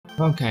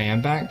Okay,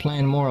 I'm back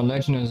playing more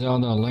Legend of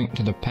Zelda: A Link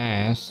to the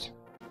Past.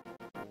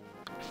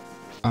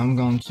 I'm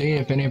gonna see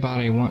if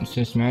anybody wants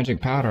this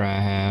magic powder I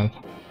have.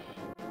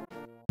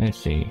 Let's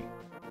see.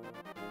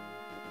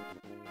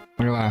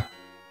 Where do I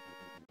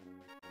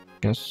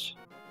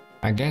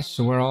guess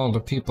where all the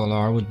people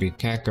are would be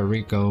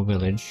Kakariko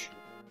Village.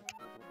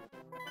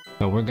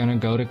 So we're gonna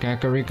go to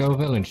Kakariko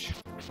Village.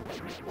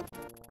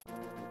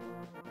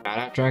 Not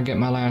after I get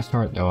my last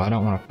heart though, I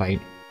don't want to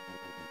fight.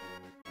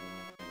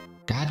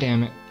 God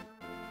damn it.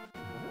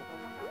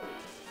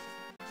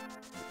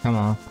 Come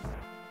on.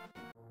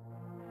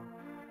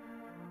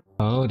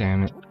 Oh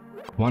damn it.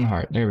 One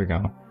heart, there we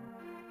go.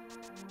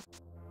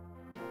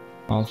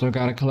 Also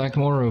gotta collect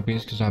more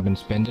rupees because I've been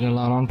spending a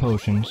lot on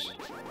potions.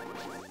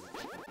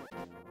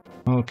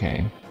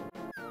 Okay.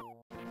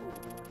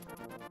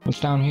 What's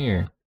down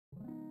here?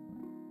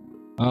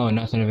 Oh,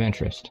 nothing of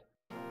interest.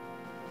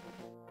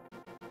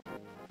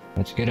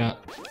 Let's get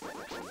up.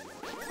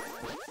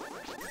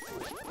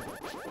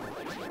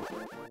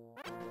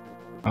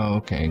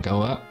 Okay,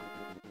 go up.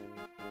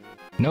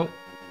 Nope.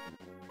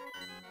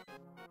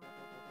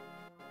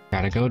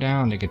 Gotta go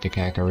down to get to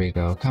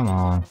Kakariko. Come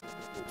on.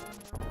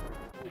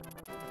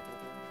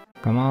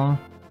 Come on.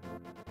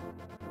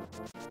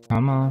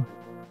 Come on.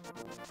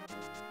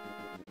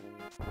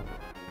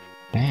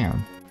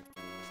 Damn.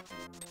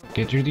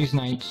 Get through these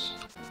nights.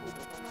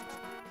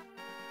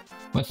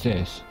 What's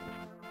this?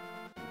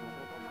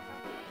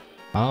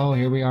 Oh,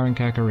 here we are in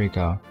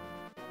Kakariko.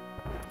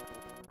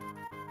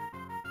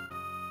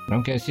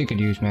 Don't guess you could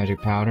use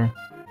magic powder.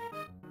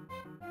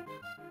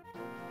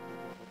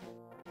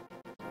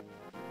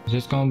 Is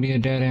this gonna be a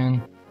dead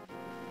end?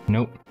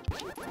 Nope.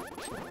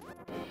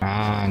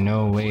 Ah,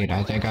 no, wait,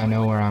 I think I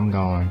know where I'm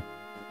going.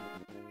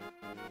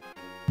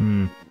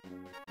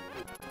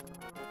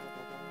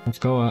 Let's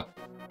go up.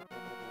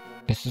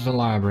 This is a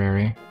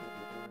library.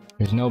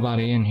 There's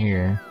nobody in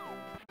here.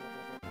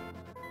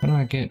 How do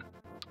I get...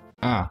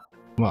 Ah,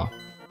 well,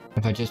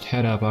 if I just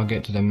head up, I'll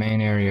get to the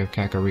main area of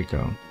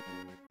Kakariko.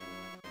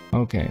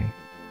 Okay,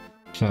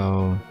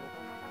 so...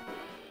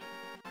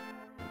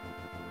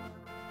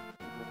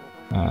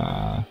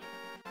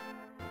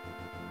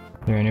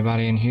 Is there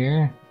anybody in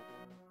here?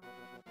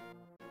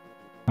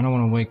 I don't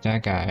want to wake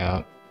that guy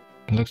up.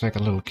 He looks like a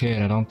little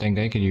kid. I don't think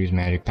they could use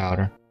magic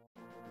powder.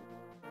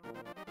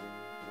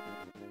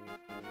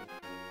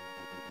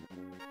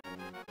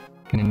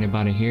 Can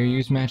anybody here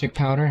use magic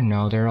powder?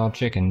 No, they're all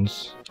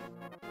chickens.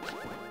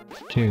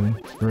 2,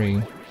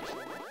 3.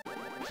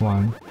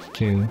 1,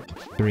 2,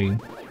 3.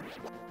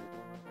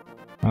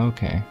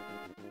 Okay.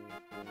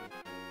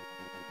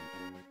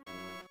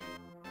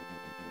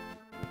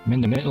 I'm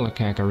in the middle of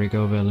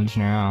Kakariko Village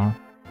now.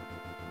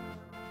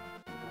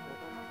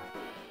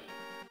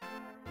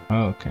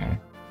 Okay.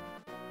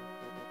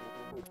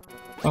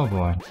 Oh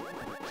boy.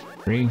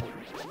 3.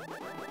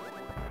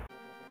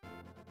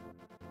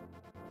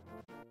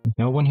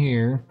 No one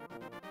here.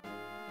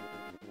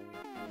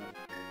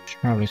 Should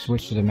probably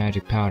switch to the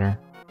magic powder.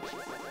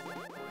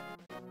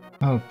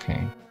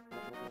 Okay.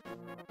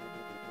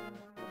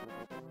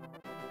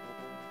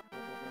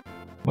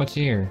 What's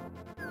here?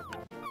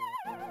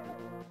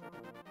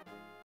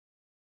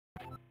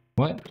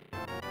 What?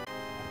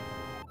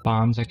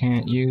 Bombs I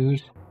can't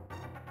use?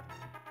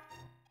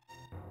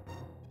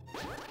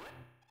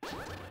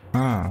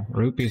 Ah,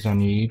 rupees I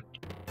need.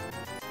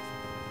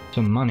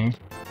 Some money.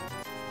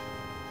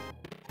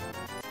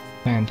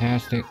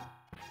 Fantastic.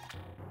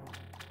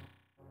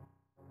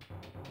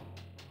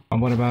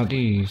 And what about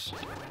these?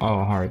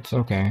 Oh, hearts,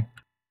 okay.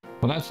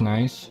 Well, that's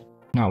nice.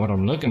 Not what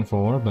I'm looking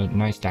for, but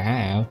nice to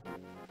have.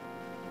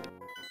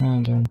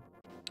 And,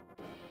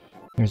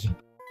 there's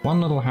one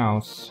little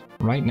house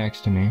right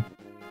next to me.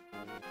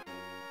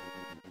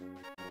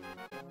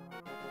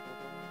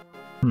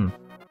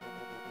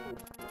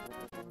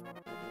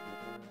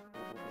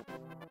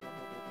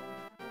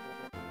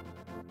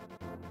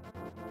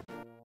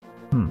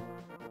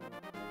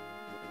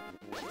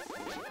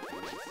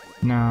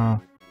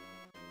 Now...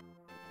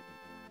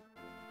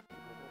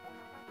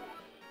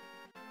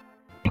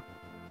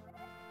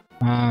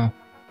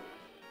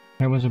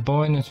 there was a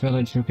boy in this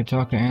village who could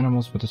talk to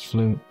animals with his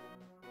flute.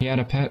 He had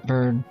a pet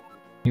bird.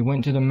 He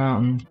went to the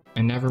mountain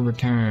and never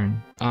returned.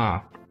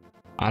 Ah,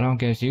 I don't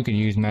guess you could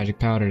use magic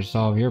powder to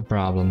solve your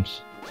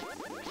problems.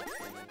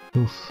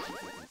 Oof.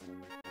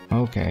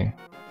 Okay.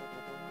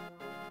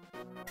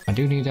 I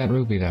do need that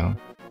rupee though.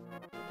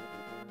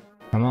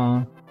 Come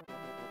on.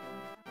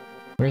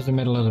 Where's the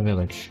middle of the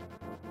village?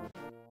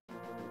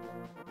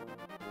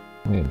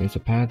 Wait, there's a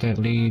path that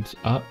leads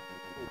up.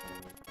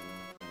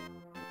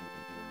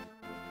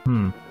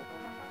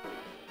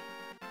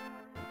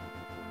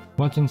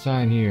 What's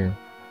inside here?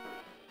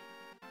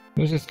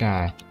 Who's this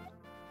guy?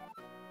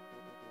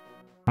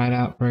 Hide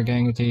out for a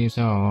gang of thieves?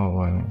 Oh,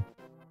 wait.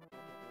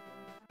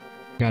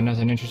 Got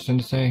nothing interesting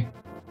to say?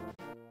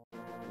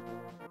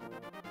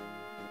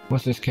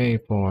 What's this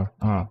cave for?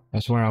 Oh,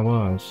 that's where I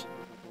was.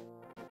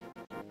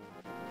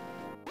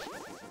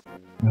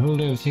 Who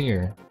lives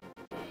here?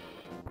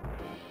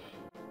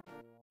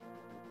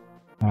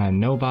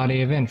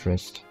 nobody of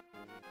interest.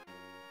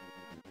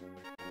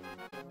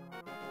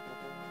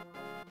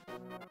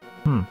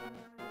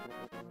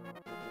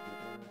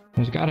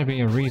 There's gotta be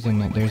a reason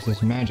that there's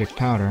this magic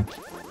powder.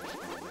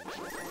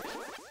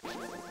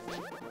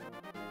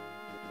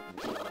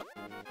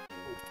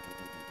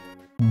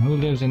 And who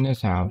lives in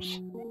this house?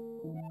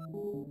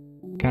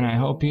 Can I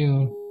help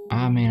you?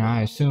 I mean,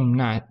 I assume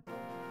not.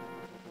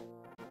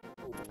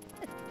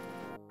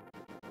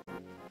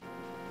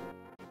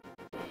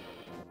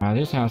 Now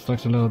this house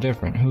looks a little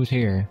different. Who's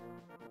here?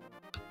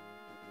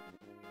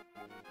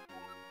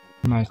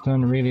 My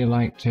son really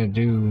liked to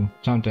do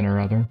something or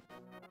other.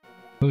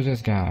 Who's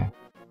this guy?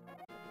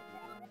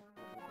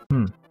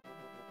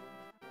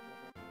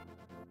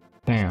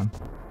 Damn.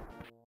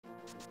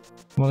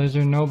 Well, is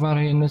there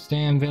nobody in this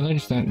damn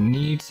village that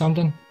needs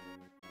something?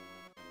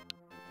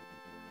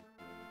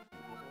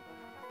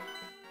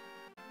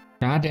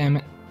 God damn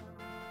it.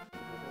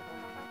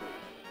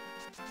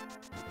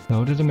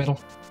 Go to the middle.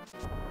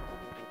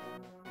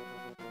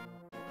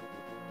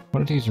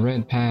 What are these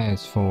red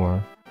paths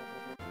for?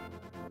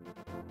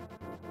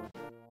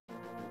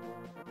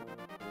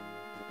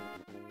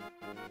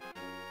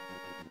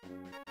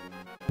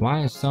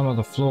 Why is some of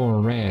the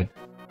floor red?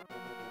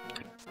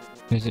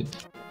 Is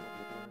it...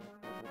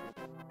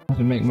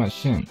 doesn't make much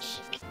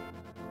sense.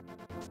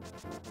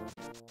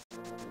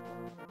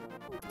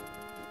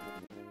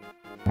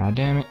 God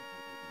damn it.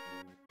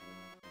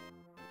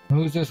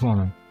 Who's this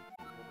woman?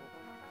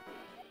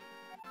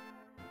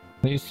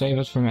 Please save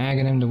us from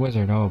Aghanim the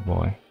Wizard. Oh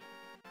boy.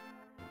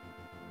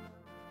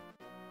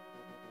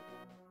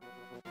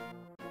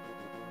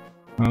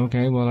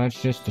 Okay, well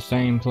that's just the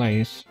same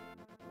place.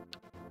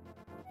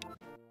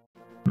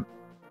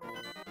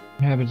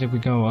 What happens if we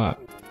go up?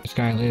 This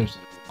guy lives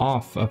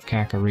off of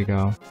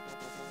Kakariko.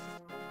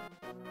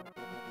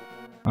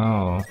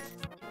 Oh.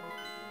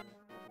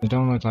 It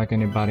don't look like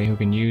anybody who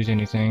can use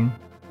anything.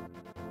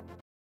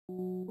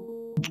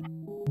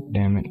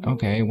 Damn it.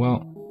 Okay,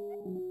 well...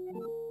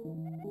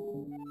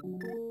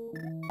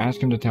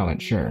 ask him to tell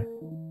it, sure.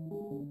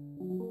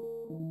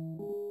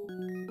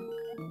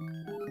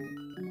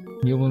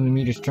 You will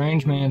meet a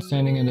strange man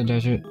standing in the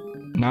desert.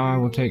 Now I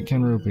will take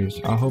 10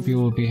 rupees. I hope you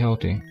will be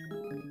healthy.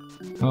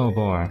 Oh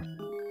boy.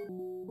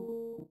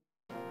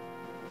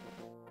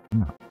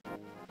 No.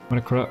 What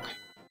a crook.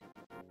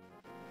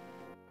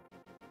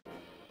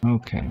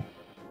 Okay.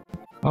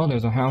 Oh,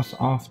 there's a house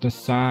off the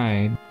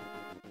side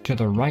to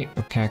the right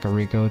of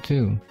Kakariko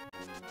too.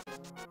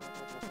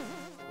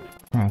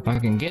 Now, if I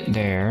can get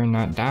there and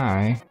not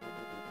die...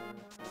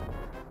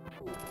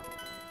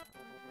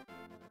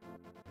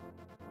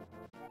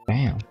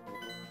 Damn.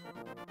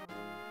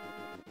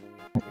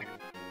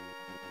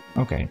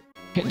 Okay.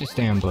 Hit this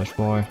damn bush,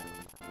 boy.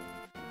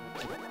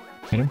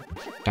 Hit him.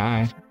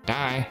 Die.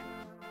 Die!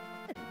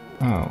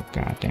 Oh,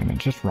 god damn it.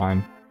 Just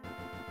run.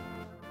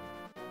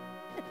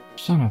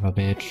 Son of a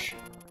bitch.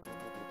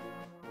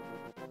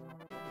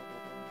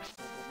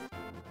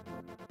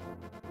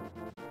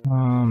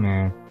 Oh,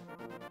 man.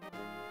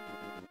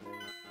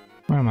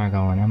 Where am I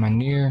going? Am I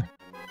near?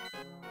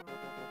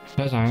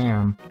 Says I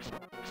am.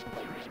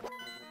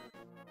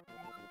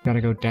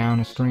 Gotta go down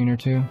a screen or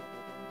two.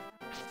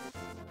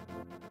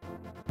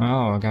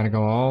 Oh, I gotta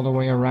go all the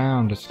way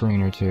around a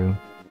screen or two.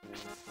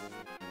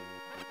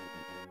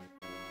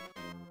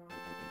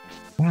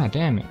 God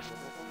damn it.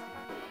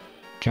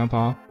 Jump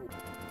off.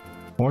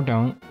 Or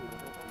don't.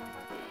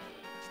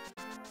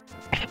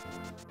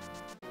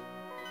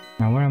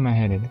 Now where am I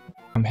headed?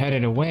 I'm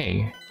headed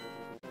away.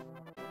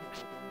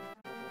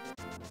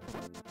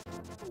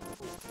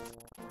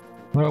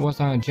 Where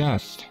was I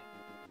just?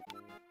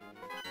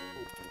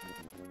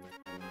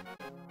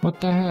 What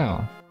the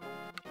hell?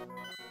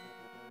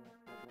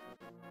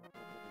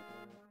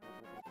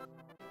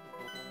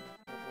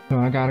 So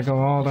I gotta go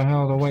all the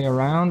hell the way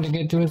around to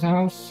get to his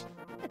house?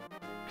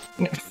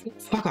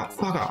 Fuck off,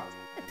 fuck off.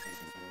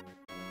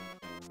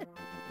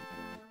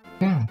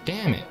 God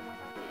damn it.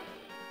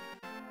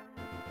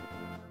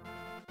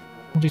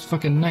 All these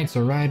fucking knights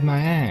are riding my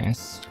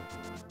ass.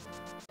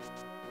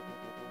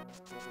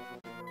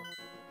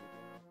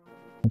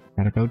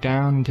 Gotta go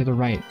down and to the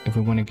right if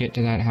we want to get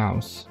to that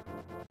house.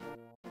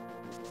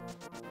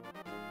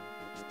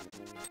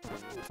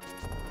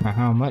 Now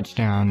how much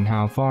down and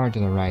how far to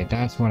the right,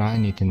 that's what I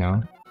need to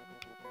know.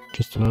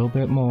 Just a little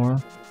bit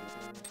more.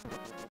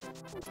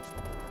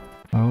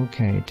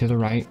 Okay, to the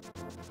right.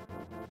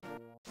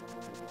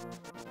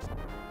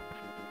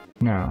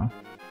 Now.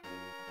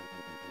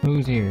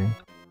 Who's here?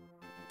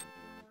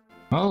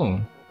 Oh,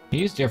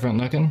 he's different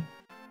looking.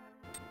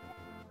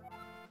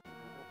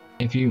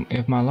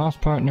 If my lost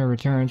partner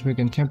returns, we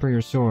can temper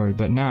your sword,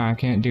 but now I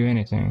can't do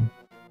anything.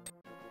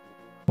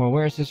 Well,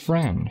 where's his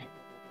friend?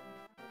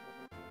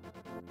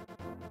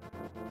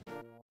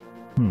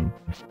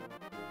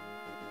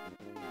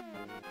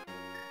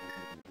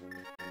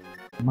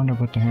 I wonder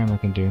what the hammer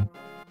can do.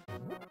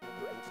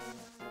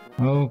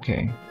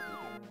 Okay.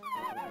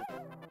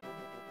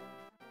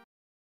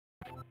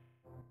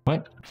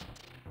 What?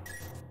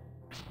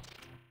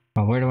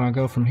 Oh, where do I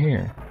go from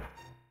here?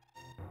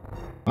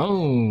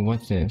 Oh,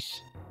 what's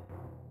this?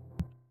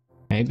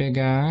 Hey, big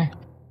guy.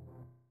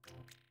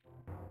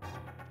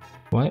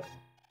 What?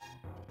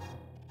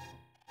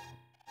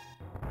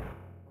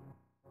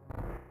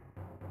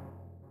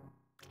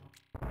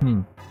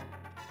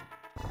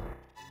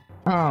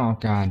 Oh,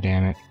 god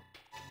damn it.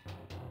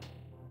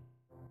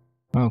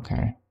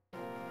 Okay.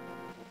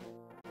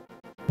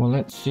 Well,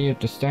 let's see if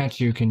the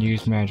statue can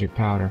use magic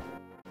powder.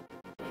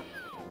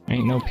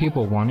 Ain't no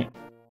people want it.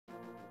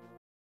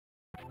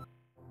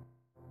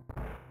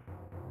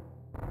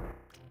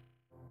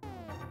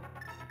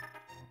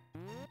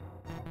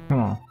 Come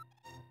on.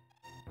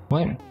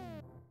 What?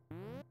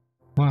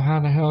 Well, how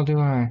the hell do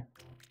I...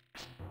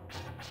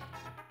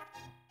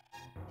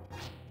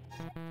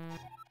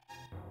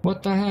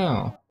 What the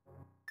hell?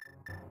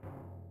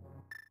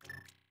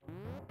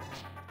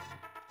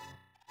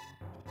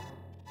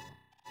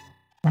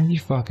 Are you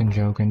fucking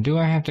joking? Do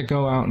I have to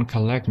go out and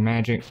collect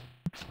magic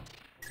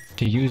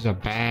to use a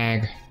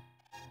bag?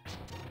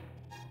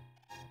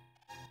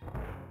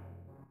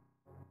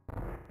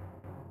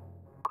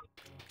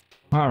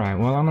 Alright,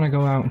 well I'm gonna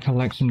go out and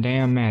collect some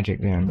damn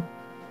magic then.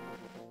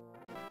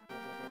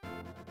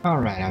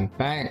 Alright, I'm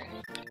back.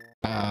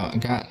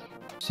 Got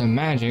some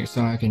magic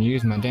so I can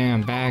use my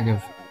damn bag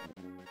of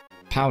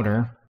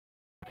powder.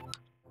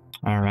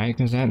 Alright,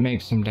 because that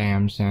makes some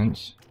damn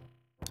sense.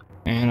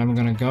 And I'm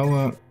gonna go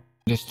up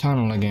this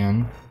tunnel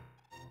again.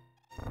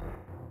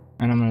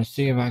 And I'm gonna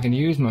see if I can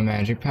use my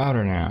magic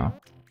powder now.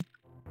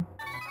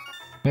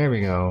 There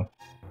we go.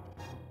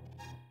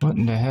 What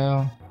in the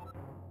hell?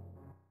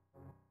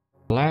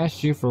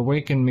 Blast you for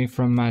waking me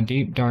from my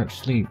deep dark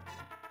sleep.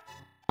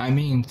 I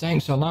mean,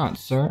 thanks a lot,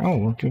 sir.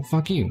 Oh, okay,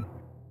 fuck you.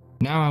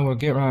 Now I will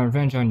get my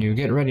revenge on you.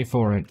 Get ready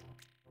for it.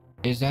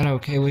 Is that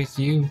okay with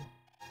you?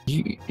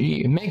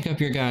 You make up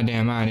your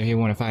goddamn mind if you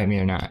want to fight me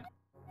or not.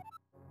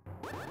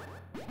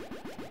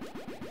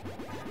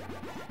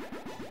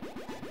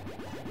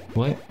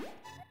 What?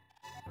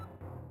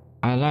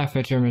 I laugh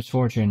at your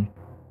misfortune.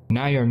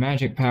 Now your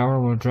magic power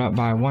will drop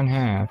by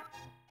 1/2.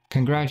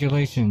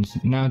 Congratulations.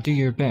 Now do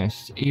your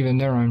best, even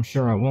though I'm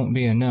sure it won't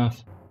be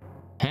enough.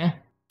 Huh?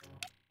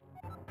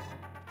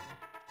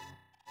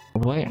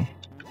 What?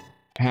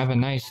 Have a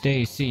nice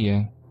day, see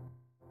ya.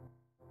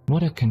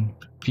 What a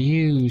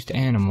confused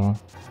animal.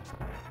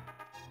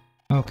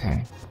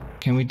 Okay.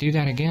 Can we do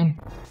that again?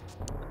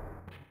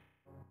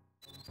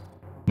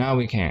 No,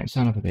 we can't.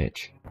 Son of a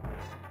bitch.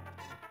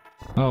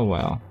 Oh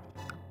well.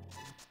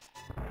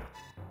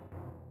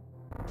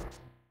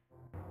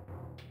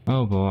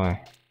 Oh boy.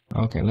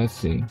 Okay, let's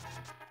see.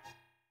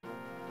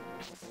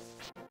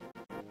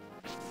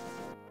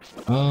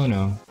 Oh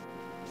no.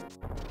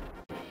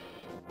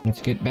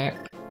 Let's get back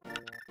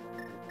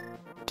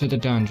to the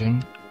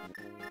dungeon.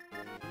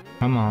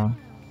 Come on.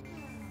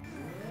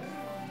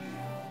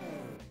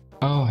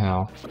 Oh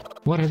hell.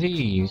 What are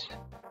these?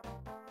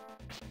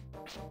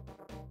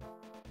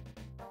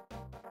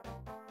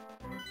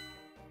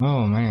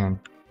 Oh man.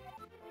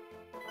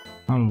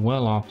 I'm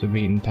well off the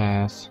beaten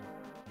path.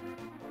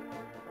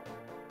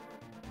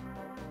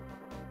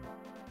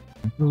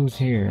 Who's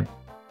here?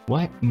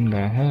 What in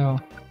the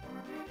hell?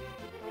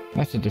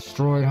 That's a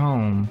destroyed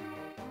home.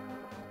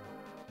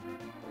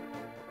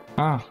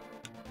 Ah.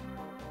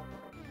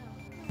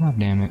 God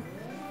damn it.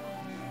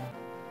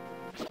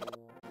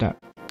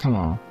 Come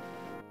on.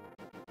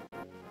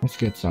 Let's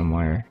get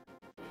somewhere.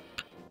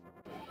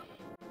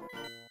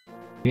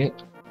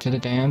 Get to the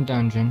damn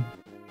dungeon.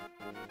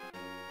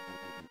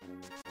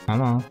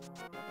 Come on.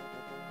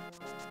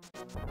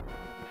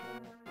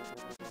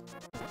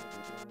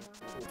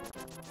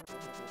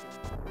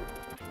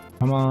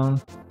 Come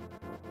on.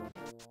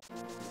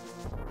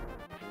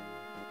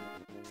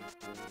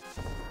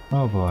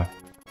 Oh boy.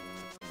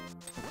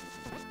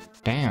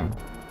 Damn.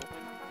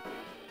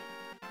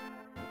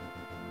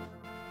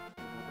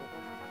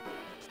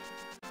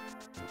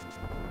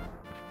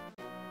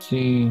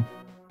 See.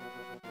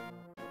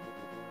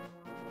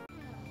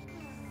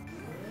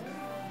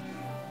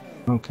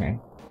 Okay.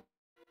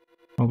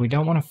 Well, we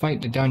don't want to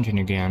fight the dungeon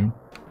again.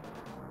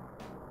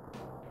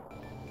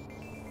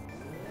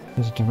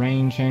 Does the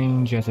terrain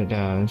change? Yes, it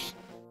does.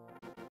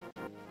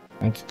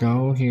 Let's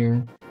go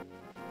here.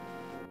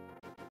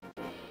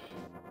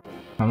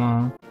 Come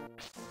on.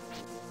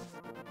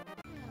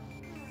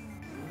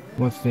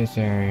 What's this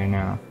area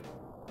now?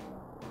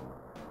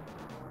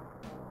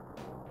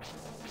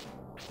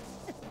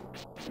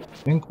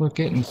 I think we're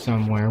getting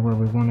somewhere where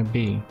we want to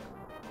be.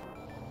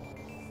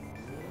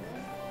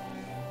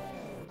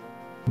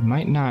 It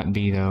might not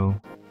be, though.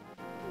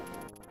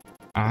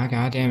 Ah,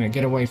 goddammit,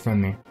 get away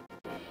from me.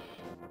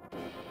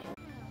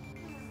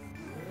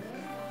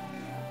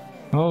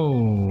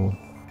 Oh.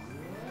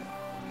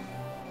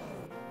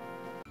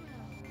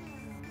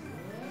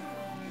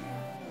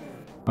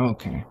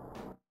 Okay.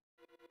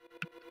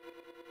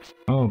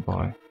 Oh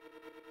boy.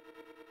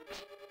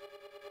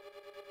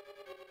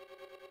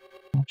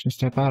 Let's just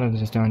step out of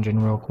this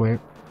dungeon real quick.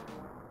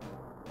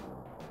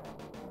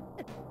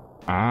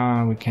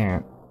 Ah, we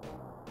can't.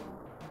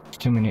 There's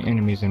too many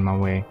enemies in my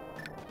way.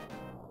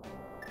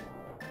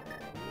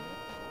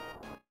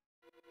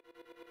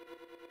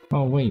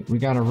 Oh wait, we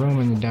got a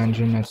room in the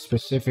dungeon that's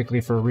specifically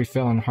for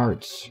refilling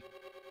hearts.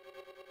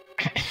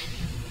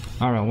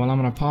 Alright, well I'm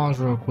gonna pause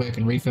real quick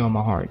and refill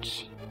my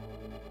hearts.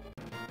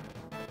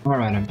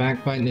 Alright, I'm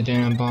back fighting the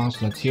damn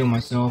boss. Let's heal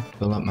myself,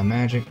 fill up my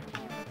magic.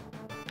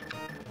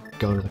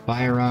 Go to the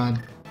fire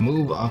rod.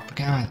 Move up,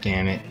 god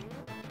damn it.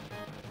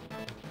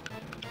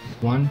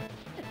 One.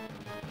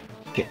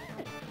 Shit.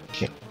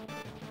 Shit.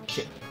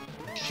 Shit.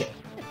 Shit.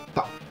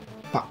 Pop.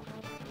 Pop.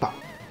 Pop.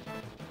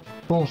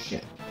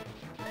 Bullshit.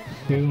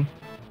 Two.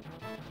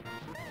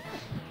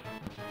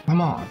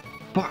 Come on.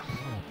 Fuck.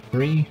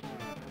 Three.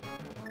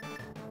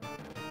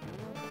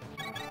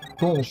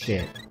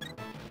 Bullshit.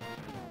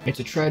 It's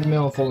a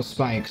treadmill full of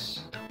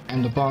spikes,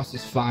 and the boss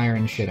is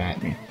firing shit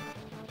at me.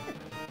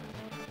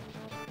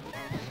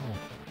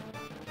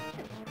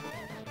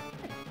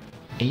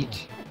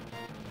 Eight.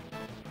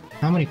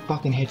 How many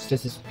fucking hits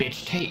does this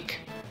bitch take?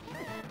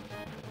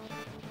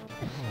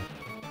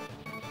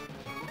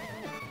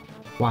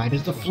 Why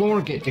does the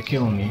floor get to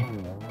kill me?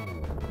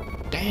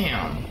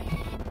 Damn!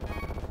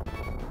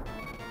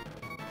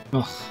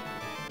 Ugh.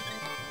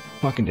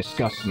 Fucking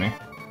disgusts me.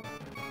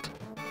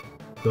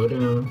 Go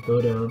down,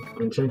 go down.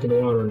 I'm drinking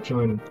water and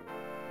trying to...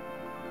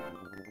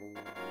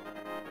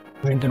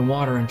 Drinking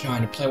water and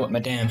trying to play with my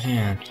damn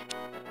hand.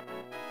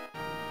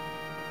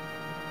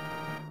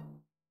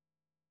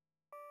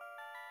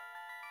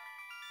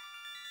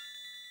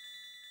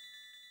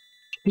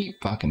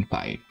 Keep fucking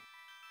fight.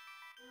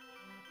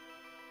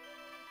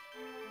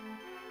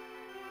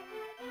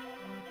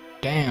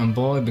 Damn,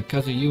 boy,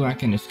 because of you I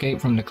can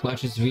escape from the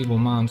clutches of evil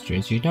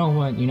monsters. You know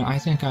what? I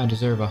think I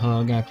deserve a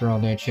hug after all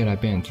that shit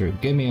I've been through.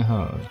 Give me a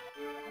hug.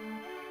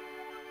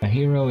 A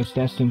hero is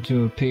destined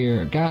to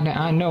appear. God,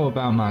 I know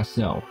about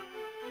myself.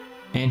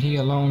 And he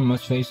alone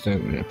must face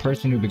the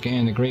person who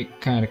began the great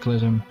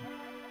cataclysm.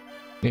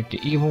 If the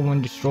evil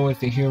one destroys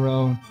the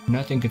hero,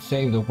 nothing could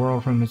save the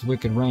world from his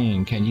wicked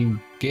reign. Can you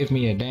give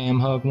me a damn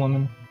hug,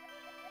 woman?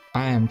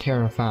 I am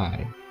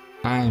terrified.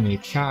 I am a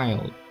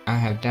child. I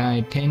have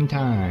died 10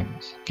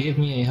 times. Give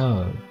me a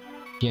hug.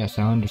 Yes,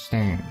 I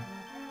understand.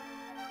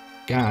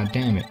 God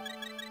damn it.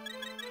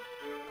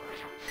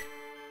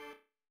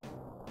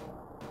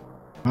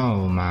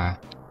 Oh my.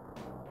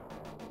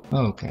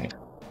 Okay.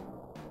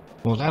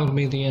 Well, that'll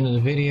be the end of the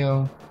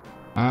video.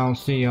 I'll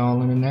see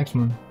y'all in the next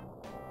one.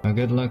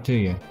 Good luck to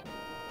you.